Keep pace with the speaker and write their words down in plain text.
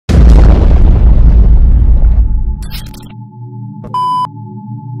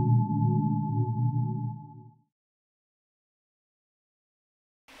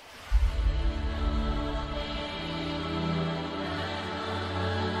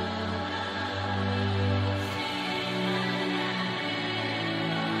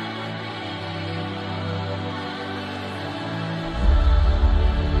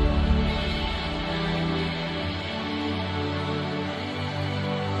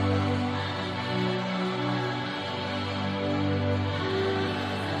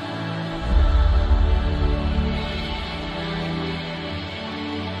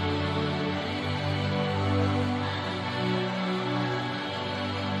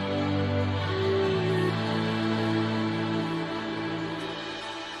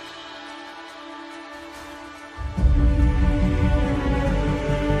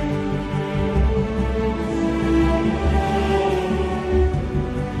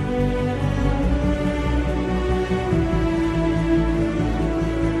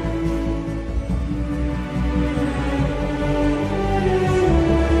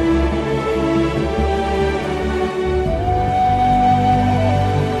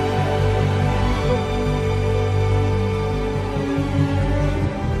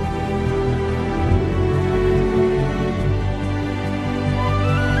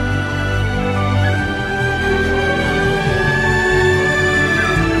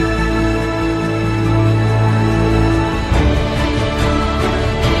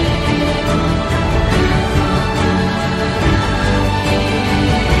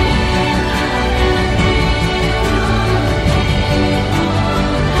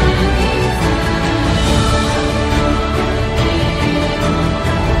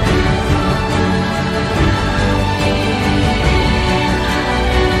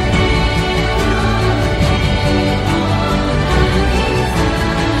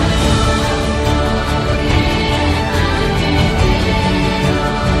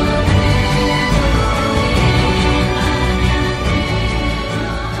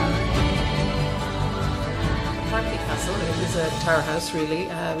lighthouse really.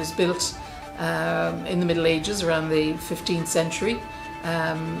 It was built in the Middle Ages, around the 15th century,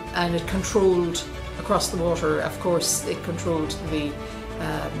 and it controlled across the water. Of course, it controlled the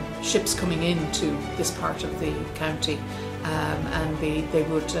ships coming into this part of the county, and they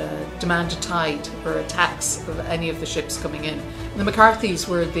would demand a tide or a tax of any of the ships coming in. And the McCarthys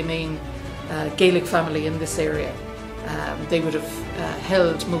were the main Gaelic family in this area. They would have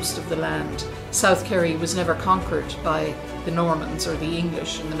held most of the land. South Kerry was never conquered by the Normans or the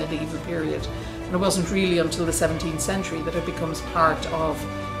English in the medieval period, and it wasn't really until the 17th century that it becomes part of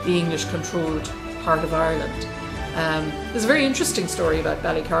the English-controlled part of Ireland. There's a very interesting story about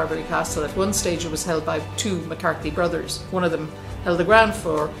Ballycarberry Castle. At one stage it was held by two McCarthy brothers. One of them held the ground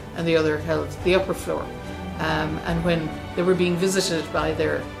floor and the other held the upper floor. And when they were being visited by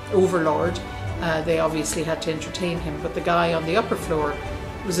their overlord, they obviously had to entertain him, but the guy on the upper floor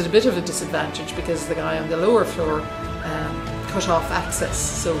was at a bit of a disadvantage because the guy on the lower floor cut off access,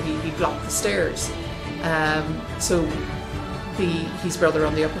 so he blocked the stairs. So his brother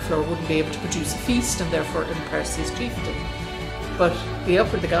on the upper floor wouldn't be able to produce a feast and therefore impress his chieftain. But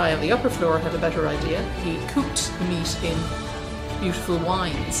the guy on the upper floor had a better idea. He cooked the meat in beautiful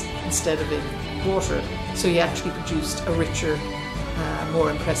wines instead of in water, so he actually produced a richer, more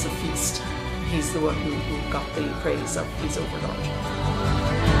impressive feast. He's the one who got the praise of his overlord.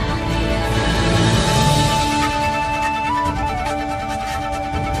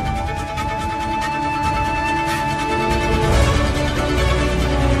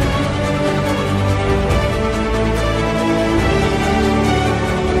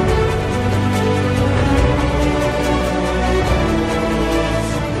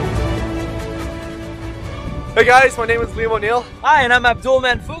 Hey guys, my name is Liam O'Neill. Hi, and I'm Abdul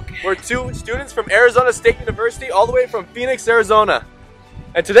Manfouk. We're two students from Arizona State University, all the way from Phoenix, Arizona.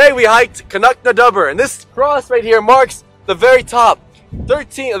 And today we hiked Canuck na Dubber, and this cross right here marks the very top.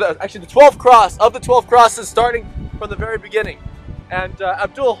 Actually the 12th cross of the 12 crosses, starting from the very beginning. And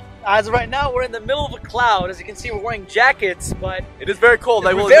Abdul, as of right now, we're in the middle of a cloud. As you can see, we're wearing jackets, but it is very cold.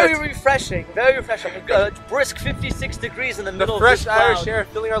 It's very refreshing. Very refreshing. Brisk 56 degrees in the middle of this cloud. The fresh Irish air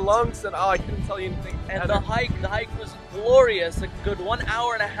filling our lungs, and I couldn't tell you anything. And the hike was glorious. A good 1.5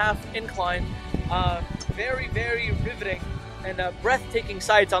 hour incline. Very, very riveting, and breathtaking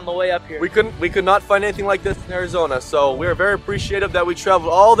sights on the way up here. We could not find anything like this in Arizona, so we're very appreciative that we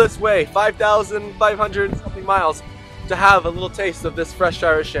traveled all this way, 5,500 something miles, to have a little taste of this fresh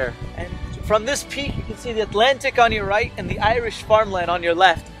Irish air. And from this peak, you can see the Atlantic on your right and the Irish farmland on your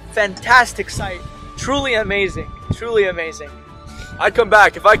left. Fantastic sight. Truly amazing. Truly amazing. I'd come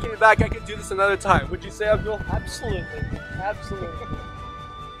back. If I came back, I could do this another time. Would you say, Abdul? Absolutely. Absolutely.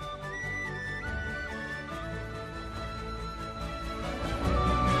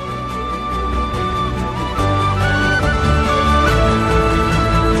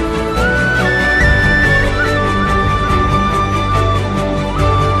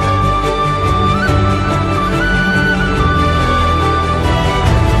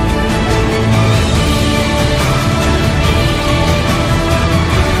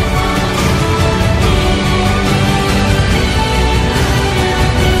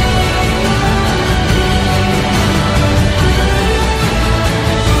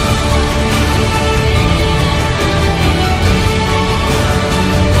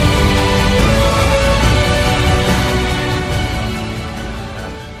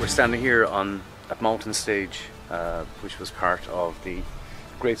 Standing here at Mountain Stage, which was part of the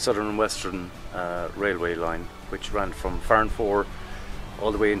Great Southern and Western Railway line, which ran from Farnfore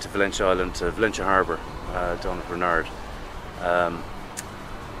all the way into Valentia Island to Valentia Harbour down at Renard.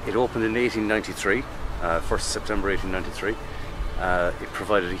 It opened in 1893, 1st September 1893. It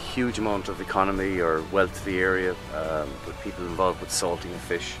provided a huge amount of economy or wealth to the area, with people involved with salting of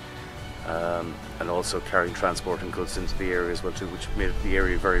fish. And also carrying transport and goods into the area as well too, which made the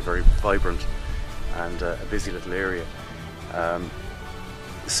area very, very vibrant and a busy little area.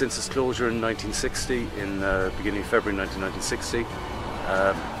 Since its closure in 1960, in beginning of February 1960,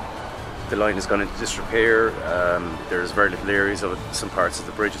 the line has gone into disrepair. There's very little areas of it. Some parts of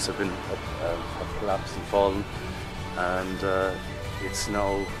the bridges have been have collapsed and fallen, and it's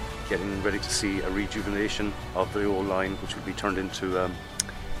now getting ready to see a rejuvenation of the old line, which will be turned into a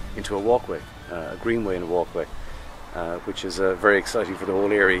walkway, a greenway and a walkway, which is very exciting for the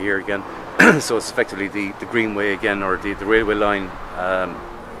whole area here again. So it's effectively the greenway again, or the railway line,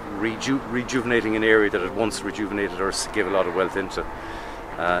 rejuvenating an area that had once rejuvenated or gave a lot of wealth into.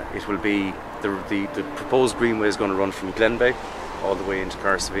 It will be, the proposed greenway is going to run from Glenbeigh all the way into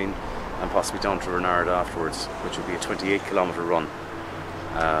Carsavine and possibly down to Renard afterwards, which will be a 28-kilometre run.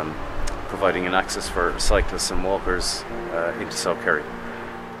 providing an access for cyclists and walkers into South Kerry.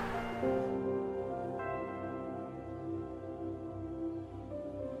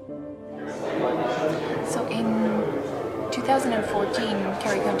 So in 2014,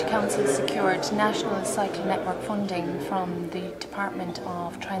 Kerry County Council secured National Cycle Network funding from the Department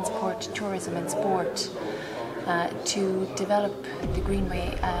of Transport, Tourism and Sport to develop the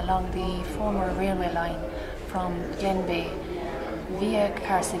greenway along the former railway line from Glenbeigh via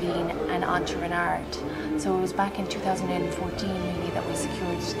Carsavine and onto Renard. So it was back in 2014 really that we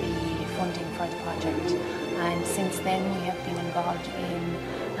secured the funding for the project, and since then we have been involved in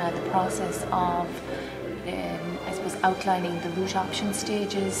the process of I suppose outlining the route option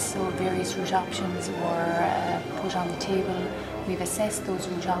stages. So various route options were put on the table. We've assessed those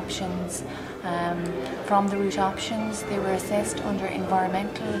route options. From the route options, they were assessed under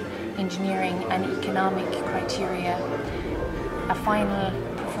environmental, engineering and economic criteria. A final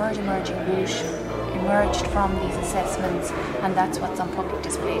preferred emerging route emerged from these assessments, and that's what's on public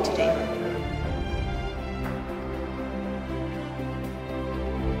display today.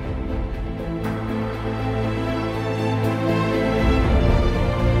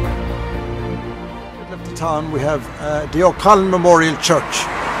 Town, we have the O'Connell Memorial Church.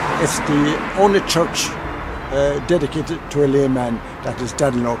 It's the only church dedicated to a layman, that is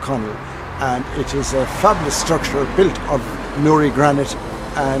Daniel O'Connell, and it is a fabulous structure built of Nuri granite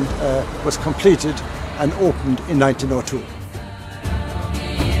and was completed and opened in 1902.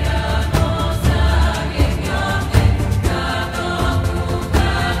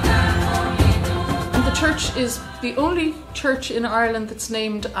 Church is the only church in Ireland that's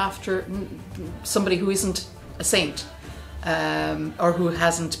named after somebody who isn't a saint or who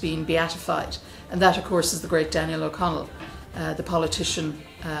hasn't been beatified, and that of course is the great Daniel O'Connell, the politician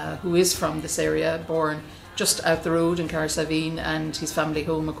who is from this area, born just out the road in Carsavine, and his family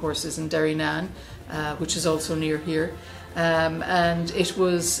home of course is in Derrynan, which is also near here. And it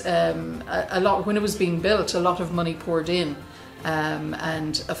was a lot, when it was being built, a lot of money poured in.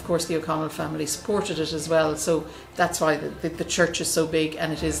 And of course the O'Connell family supported it as well, so that's why the church is so big,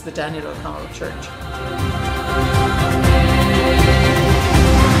 and it is the Daniel O'Connell Church.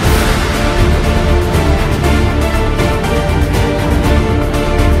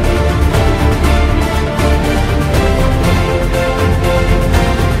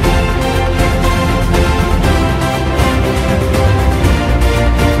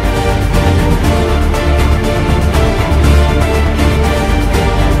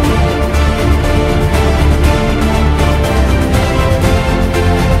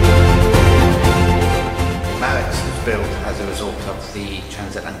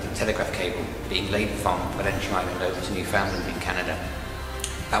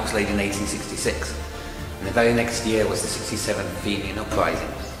 That was laid in 1866, and the very next year was the 67th Fenian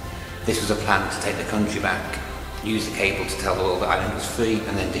Uprising. This was a plan to take the country back, use the cable to tell the world the island was free,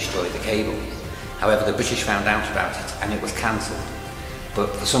 and then destroy the cable. However, the British found out about it and it was cancelled,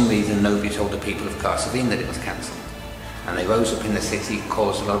 but for some reason nobody told the people of Carsavine that it was cancelled. And they rose up in the city,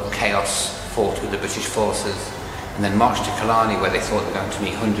 caused a lot of chaos, fought with the British forces, and then marched to Killarney, where they thought they were going to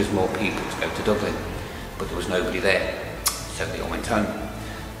meet hundreds more people to go to Dublin, but there was nobody there, so they all went home.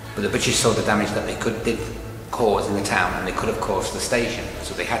 But the British saw the damage that they did cause in the town, and they could have caused the station,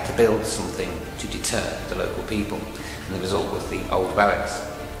 so they had to build something to deter the local people, and the result was the old barracks.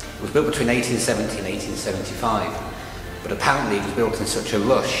 It was built between 1870 and 1875, but apparently it was built in such a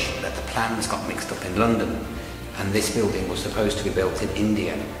rush that the plans got mixed up in London, and this building was supposed to be built in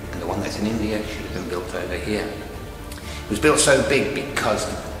India, and the one that's in India should have been built over here. It was built so big because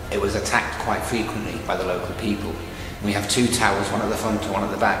it was attacked quite frequently by the local people. We have two towers, one at the front and one at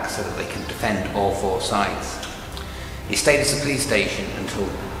the back, so that they can defend all four sides. It stayed as a police station until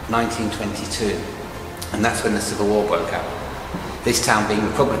 1922, and that's when the Civil War broke out. This town being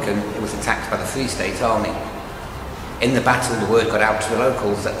Republican, it was attacked by the Free State Army. In the battle, the word got out to the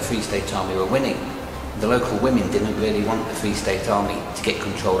locals that the Free State Army were winning. The local women didn't really want the Free State Army to get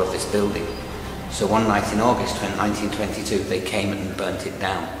control of this building. So one night in August 1922, they came and burnt it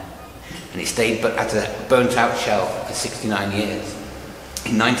down. And it stayed as a burnt-out shell for 69 years.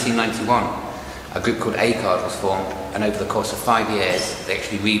 In 1991, a group called ACARD was formed, and over the course of 5 years, they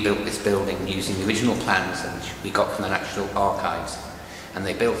actually rebuilt this building using the original plans which we got from the National Archives. And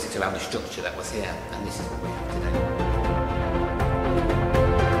they built it around the structure that was here, and this is what we have today.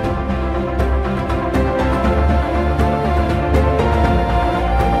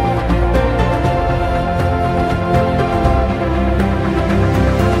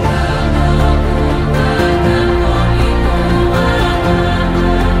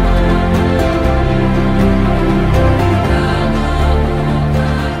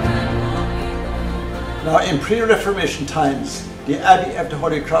 pre-Reformation times, the Abbey of the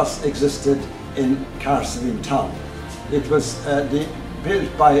Holy Cross existed in Carseville town. It was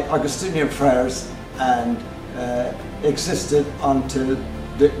built by Augustinian friars and existed until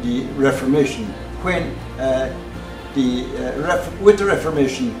the Reformation, when with the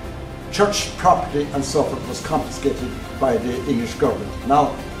Reformation, church property and so forth was confiscated by the English government.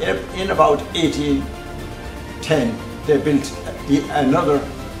 Now, in about 1810, they built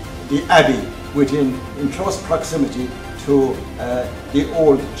the Abbey in close proximity to the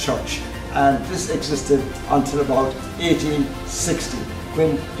old church, and this existed until about 1860,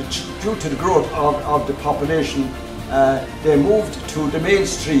 when due to the growth of the population, they moved to the main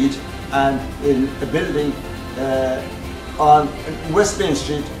street, and in a building on West Main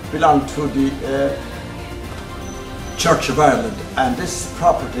Street belonged to the Church of Ireland, and this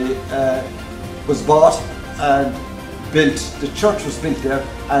property was bought and built. The church was built there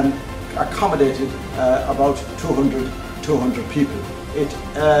and accommodated about 200 people. It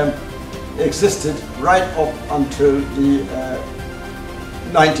existed right up until the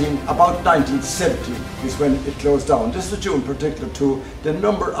about 1970 is when it closed down. This was due in particular to the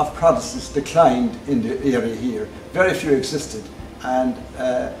number of Protestants declined in the area here. Very few existed, and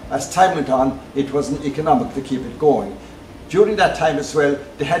as time went on, it wasn't economic to keep it going. During that time as well,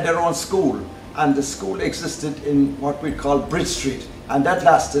 they had their own school, and the school existed in what we call Bridge Street, and that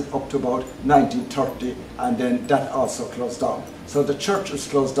lasted up to about 1930, and then that also closed down. So the church was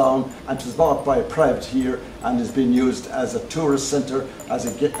closed down, and it was bought by a private here, and is being used as a tourist centre, as a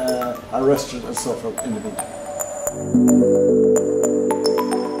restaurant and so forth in the meantime.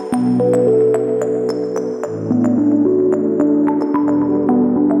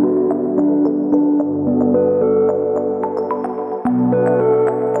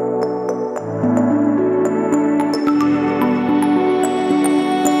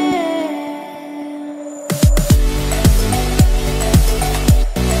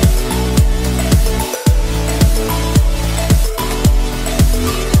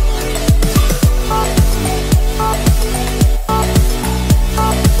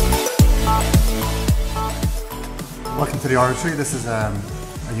 Welcome to the Oratory. This is a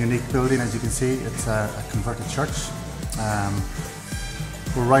unique building, as you can see. It's a converted church.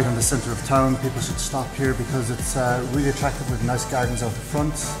 We're right in the centre of town. People should stop here because it's really attractive with nice gardens out the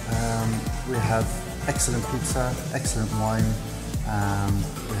front. We have excellent pizza, excellent wine.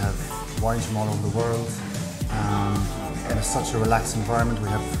 We have wines from all over the world. And it's such a relaxed environment. We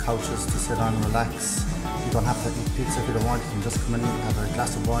have couches to sit on and relax. You don't have to eat pizza if you don't want. You can just come in and have a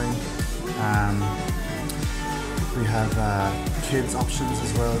glass of wine. We have kids options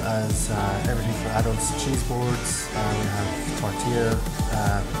as well as everything for adults, cheese boards. We have tortilla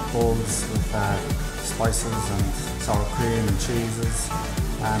bowls with spices and sour cream and cheeses,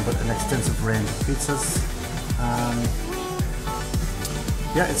 but an extensive range of pizzas.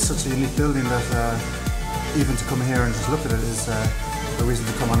 Yeah, it's such a unique building that even to come here and just look at it is a reason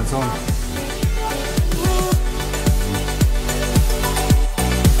to come on its own.